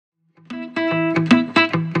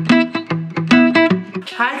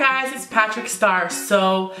Hi guys, it's PatrickStarrr.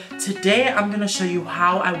 So today I'm gonna show you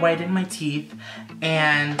how I whiten my teeth,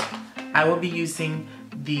 and I will be using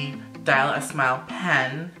the Dial a Smile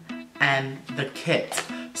pen and the kit.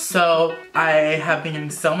 So I have been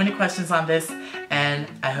getting so many questions on this, and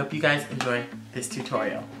I hope you guys enjoy this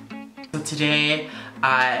tutorial. So today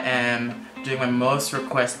I am doing my most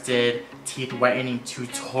requested teeth whitening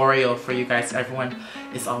tutorial for you guys. Everyone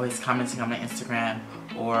is always commenting on my Instagram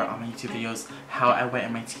or on my YouTube videos how I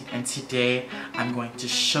whiten my teeth, and today I'm going to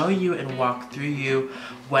show you and walk through you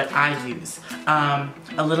what I use. A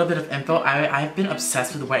little bit of info, I've been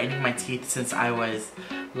obsessed with whitening my teeth since I was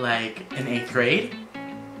like in 8th grade,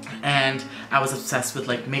 and I was obsessed with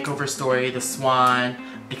like Makeover Story, The Swan,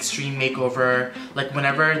 Extreme Makeover, like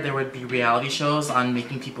whenever there would be reality shows on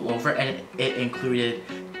making people over, and it included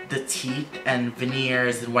the teeth and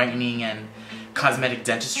veneers and whitening and cosmetic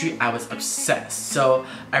dentistry, I was obsessed. So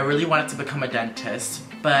I really wanted to become a dentist,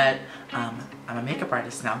 but I'm a makeup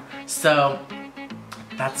artist now. So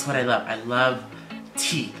that's what I love. I love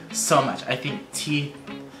teeth so much. I think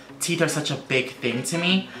teeth are such a big thing to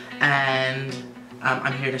me, and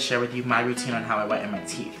I'm here to share with you my routine on how I whiten my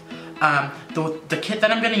teeth. The kit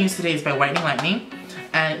that I'm going to use today is by Whiten,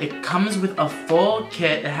 and it comes with a full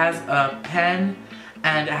kit. It has a pen,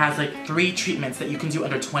 and it has like 3 treatments that you can do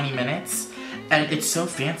under 20 minutes. And it's so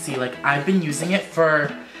fancy. Like, I've been using it for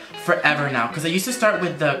forever now, because I used to start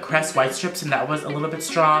with the Crest white strips, and that was a little bit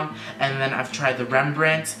strong, and then I've tried the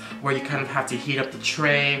Rembrandt, where you kind of have to heat up the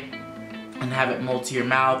tray and have it mold to your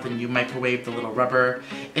mouth, and you microwave the little rubber.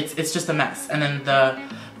 It's just a mess. And then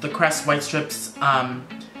the Crest white strips,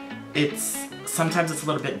 sometimes it's a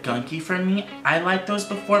little bit gunky for me. I liked those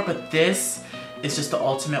before, but this is just the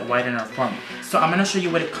ultimate whitener for me. So I'm gonna show you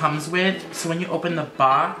what it comes with. So when you open the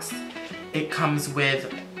box, it comes with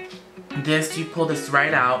this. You pull this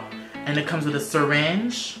right out, and it comes with a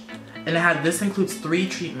syringe, and this includes 3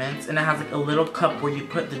 treatments, and it has like a little cup where you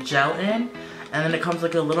put the gel in, and then it comes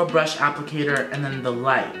like a little brush applicator, and then the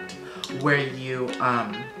light where you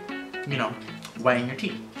you know, whiten your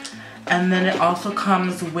teeth. And then it also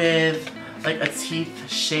comes with like a teeth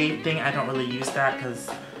shade thing. I don't really use that because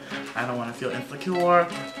I don't want to feel insecure.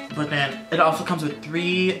 But then it also comes with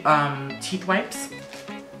 3 teeth wipes.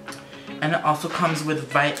 And it also comes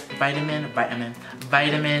with vitamin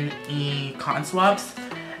E cotton swabs.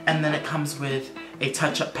 And then it comes with a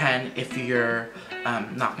touch-up pen if you're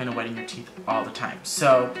not going to whiten your teeth all the time.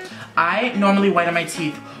 So I normally whiten my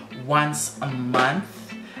teeth once a month.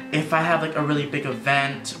 If I have like a really big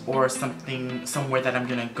event or something somewhere that I'm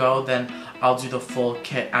going to go, then I'll do the full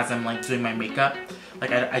kit as I'm like doing my makeup.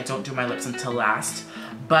 Like I don't do my lips until last.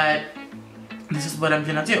 But this is what I'm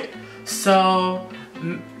going to do. So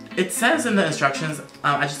it says in the instructions,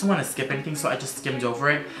 I just don't want to skip anything, so I just skimmed over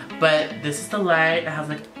it. But this is the light. It has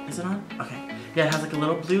like, is it on? Okay. Yeah, it has like a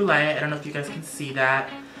little blue light. I don't know if you guys can see that.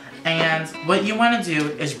 And what you want to do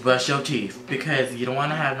is brush your teeth, because you don't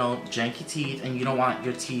want to have no janky teeth, and you don't want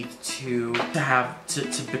your teeth to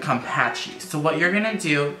become patchy. So what you're gonna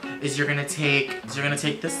do is you're gonna take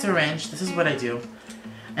this syringe. This is what I do,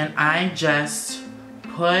 and I just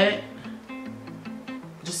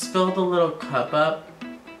fill the little cup up.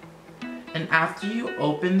 And after you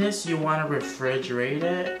open this, you want to refrigerate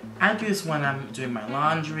it. I do this when I'm doing my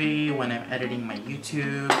laundry, when I'm editing my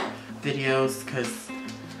YouTube videos, because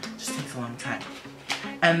it just takes a long time.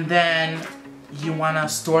 And then you want to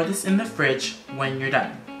store this in the fridge when you're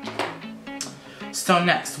done. So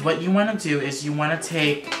next, what you want to do is you want to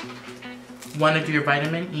take one of your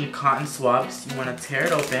vitamin E cotton swabs. You want to tear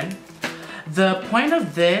it open. The point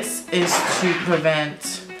of this is to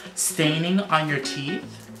prevent staining on your teeth.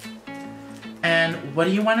 And what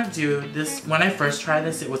do you want to do? When I first tried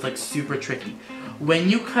this, it was like super tricky. When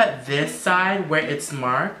you cut this side where it's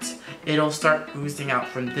marked, it'll start oozing out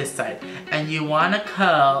from this side. And you want to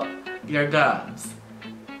curl your gums.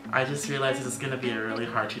 I just realized this is going to be a really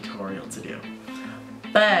hard tutorial to do.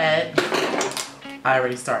 But I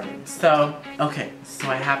already started. So, okay. So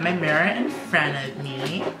I have my mirror in front of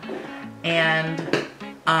me. And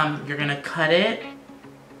you're going to cut it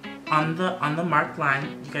on the marked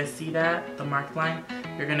line. You guys see that? The marked line?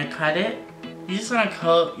 You're gonna cut it. You just wanna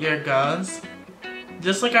coat your gums,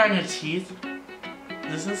 just like on your teeth.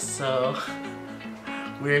 This is so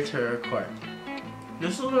weird to record.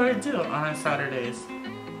 This is what I do on Saturdays.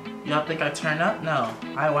 Y'all think I turn up? No,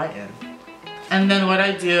 I whiten. And then what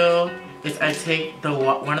I do is I take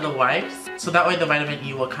one of the wipes, so that way the vitamin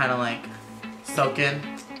E will kind of like soak in.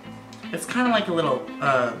 It's kind of like a little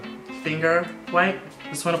finger wipe.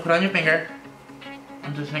 Just want to put on your finger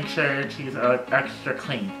and just make sure your teeth are extra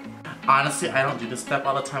clean. honestly, I don't do this step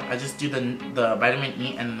all the time. I just do the vitamin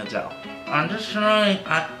E and the gel. I'm just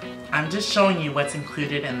showing you what's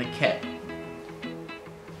included in the kit.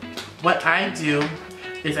 What I do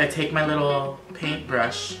is I take my little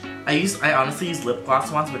paintbrush. I honestly use lip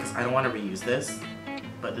gloss ones because I don't want to reuse this.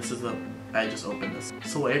 But this is I just opened this.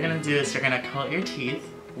 So what you're gonna do is you're gonna coat your teeth,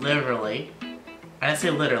 literally. I didn't say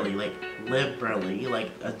literally, like liberally,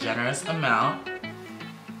 like a generous amount.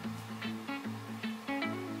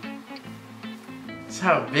 Just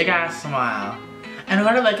have a big ass smile. And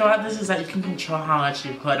what I like about this is that you can control how much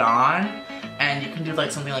you put on, and you can do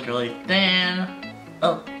like something like really thin,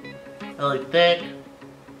 really thick.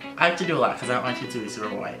 I have to do a lot because I don't want my teeth to be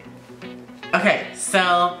super white. Okay,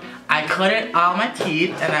 so I coated all my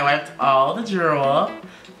teeth and I wiped all the drool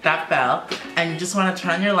that fell, and you just want to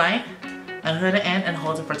turn on your light and put it in and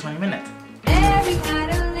hold it for 20 minutes. Mary had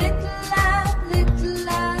a little lamb, little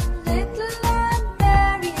lamb, little lamb.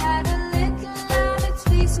 Mary had a little lamb, its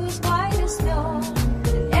fleece was white as snow.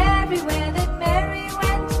 And everywhere that Mary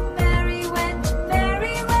went, Mary went,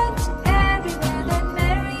 Mary went. Everywhere that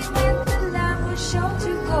Mary went, the lamb was sure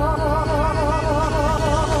to go.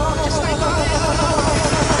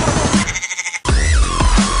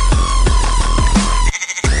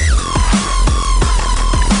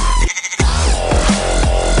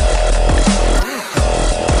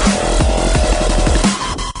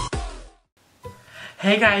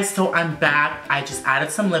 Hey guys, so I'm back. I just added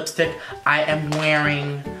some lipstick. I am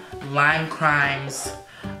wearing Lime Crime's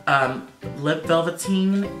Lip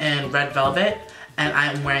Velveteen and Red Velvet. And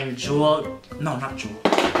I'm wearing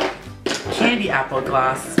Candy Apple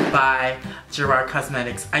Gloss by Gerard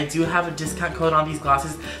Cosmetics. I do have a discount code on these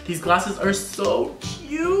glosses. These glosses are so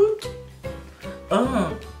cute.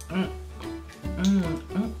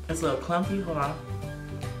 It's a little clumpy, hold on.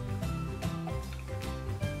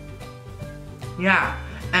 Yeah,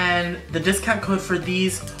 and the discount code for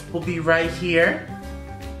these will be right here.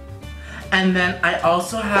 And then I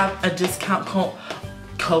also have a discount code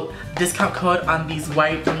on these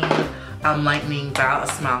whitening, lightening Dial a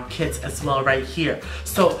Smile kits as well right here.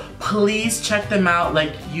 So please check them out.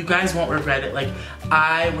 Like, you guys won't regret it. Like,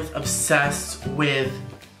 I was obsessed with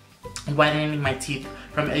whitening my teeth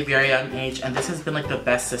from a very young age, and this has been like the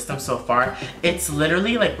best system so far. It's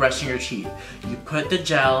literally like brushing your teeth. You put the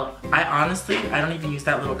gel. I don't even use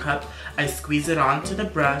that little cup. I squeeze it onto the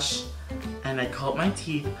brush and I coat my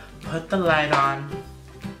teeth, put the light on,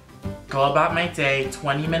 go about my day.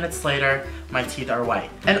 20 minutes later, my teeth are white.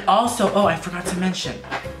 And also, oh, I forgot to mention,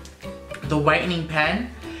 the whitening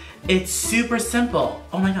pen, it's super simple.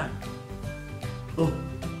 Oh my god. Oh.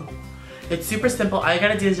 It's super simple. All you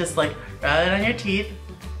gotta do is just like rub it on your teeth,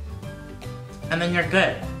 and then you're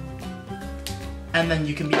good. And then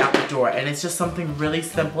you can be out the door. And it's just something really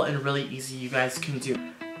simple and really easy you guys can do.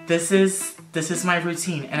 This is my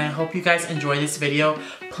routine, and I hope you guys enjoy this video.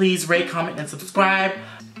 Please rate, comment, and subscribe.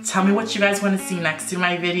 Tell me what you guys want to see next to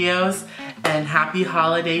my videos. And happy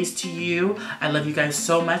holidays to you. I love you guys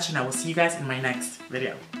so much, and I will see you guys in my next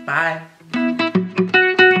video. Bye.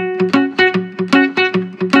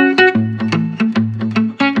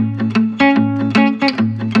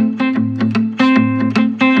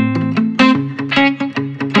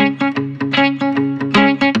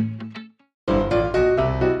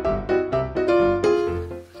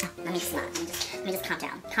 Let me just calm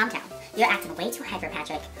down. Calm down. You're acting way too hyper,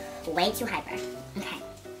 Patrick. Way too hyper. Okay.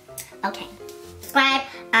 Okay. Subscribe.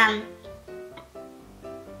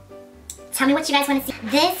 Tell me what you guys want to see.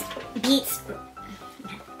 This beats...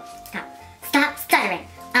 Stop stuttering.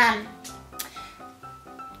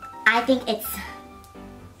 I think it's...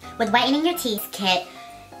 With whitening your teeth kit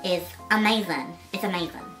is amazing. It's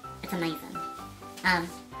amazing. It's amazing. Let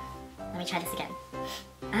me try this again.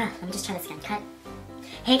 Let me just try this again. Cut.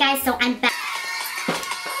 Hey guys, so I'm back.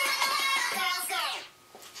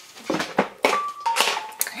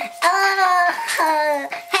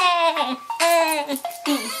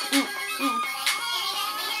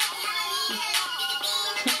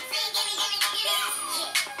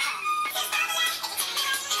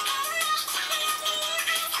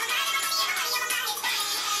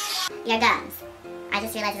 You're done. I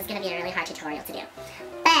just realized it's going to be a really hard tutorial to do.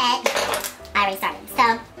 But I already started.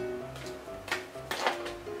 So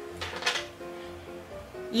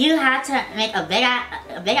you have to make a big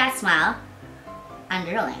ass smile and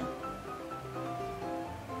drooling.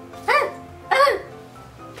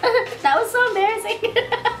 That was so embarrassing.